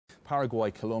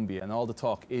Paraguay, Colombia, and all the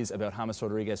talk is about James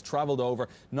Rodriguez. Travelled over,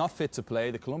 not fit to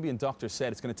play. The Colombian doctor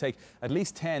said it's going to take at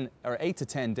least 10 or 8 to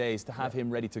 10 days to have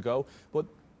him ready to go. But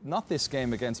not this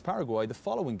game against Paraguay. The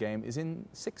following game is in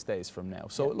 6 days from now.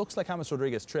 So it looks like James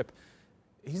Rodriguez's trip,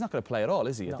 he's not going to play at all,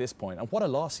 is he, at this point? And what a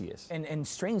loss he is. And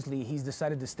strangely, he's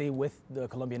decided to stay with the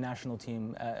Colombian national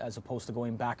team as opposed to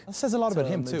going back. That says a lot about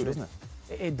him too, doesn't it?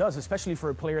 It does, especially for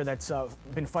a player that's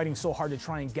been fighting so hard to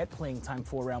try and get playing time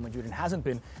for Real Madrid and hasn't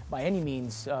been by any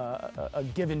means a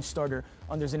given starter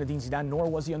under Zinedine Zidane, nor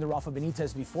was he under Rafa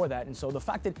Benitez before that. And so the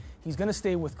fact that he's going to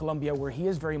stay with Colombia, where he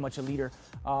is very much a leader,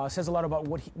 says a lot about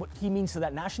what he means to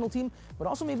that national team, but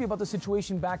also maybe about the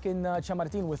situation back in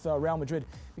Chamartín with Real Madrid.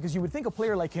 Because you would think a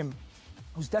player like him,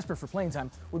 who's desperate for playing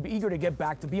time, would be eager to get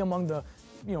back, to be among the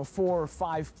 4 or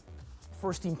 5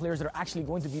 first-team players that are actually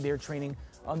going to be there training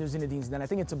under Zinedine Zidane. I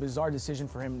think it's a bizarre decision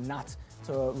for him not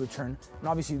to return. And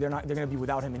obviously, they're going to be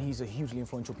without him, and he's a hugely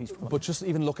influential piece for them. But just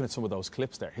even looking at some of those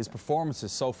clips there, his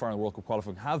performances so far in the World Cup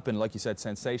qualifying have been, like you said,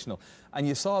 sensational. And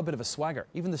you saw a bit of a swagger.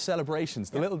 Even the celebrations,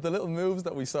 the little moves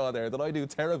that we saw there that I do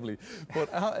terribly.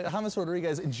 But James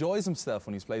Rodriguez enjoys himself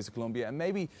when he plays for Colombia, and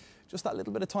maybe just that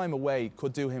little bit of time away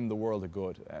could do him the world of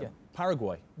good.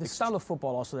 Paraguay. The style of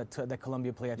football also that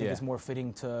Colombia play, I think, is more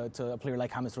fitting to a player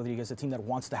like James Rodriguez, a team that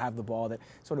wants to have the ball, that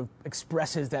sort of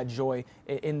expresses that joy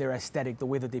in their aesthetic, the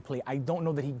way that they play. I don't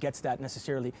know that he gets that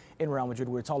necessarily in Real Madrid,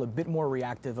 where it's all a bit more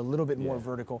reactive, a little bit more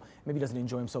vertical. Maybe doesn't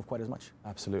enjoy himself quite as much.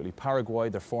 Absolutely. Paraguay,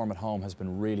 their form at home has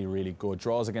been really, really good.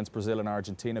 Draws against Brazil and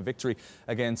Argentina, victory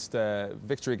against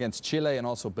Chile and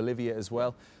also Bolivia as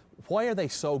well. Why are they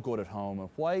so good at home, and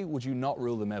why would you not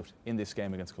rule them out in this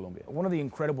game against Colombia? One of the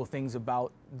incredible things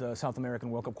about the South American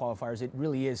World Cup qualifiers, it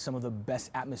really is some of the best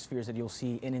atmospheres that you'll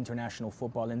see in international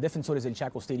football. And Defensores del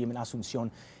Chaco Stadium in Asunción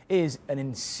is an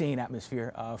insane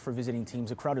atmosphere for visiting teams.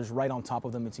 The crowd is right on top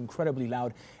of them. It's incredibly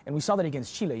loud. And we saw that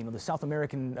against Chile. The South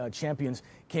American champions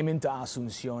came into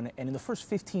Asunción, and in the first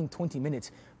 15, 20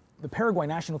 minutes, the Paraguay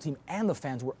national team and the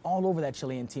fans were all over that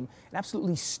Chilean team and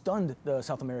absolutely stunned the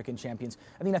South American champions.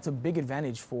 I think that's a big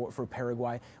advantage for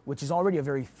Paraguay, which is already a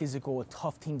very physical,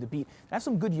 tough team to beat. They have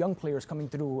some good young players coming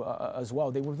through as well.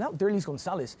 They were without Derlis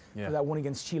Gonzalez for that one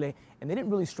against Chile, and they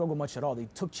didn't really struggle much at all. They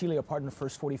took Chile apart in the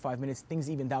first 45 minutes. Things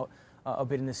evened out a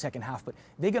bit in the second half, but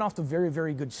they get off to very,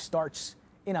 very good starts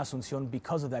in Asunción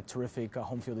because of that terrific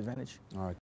home field advantage. All right.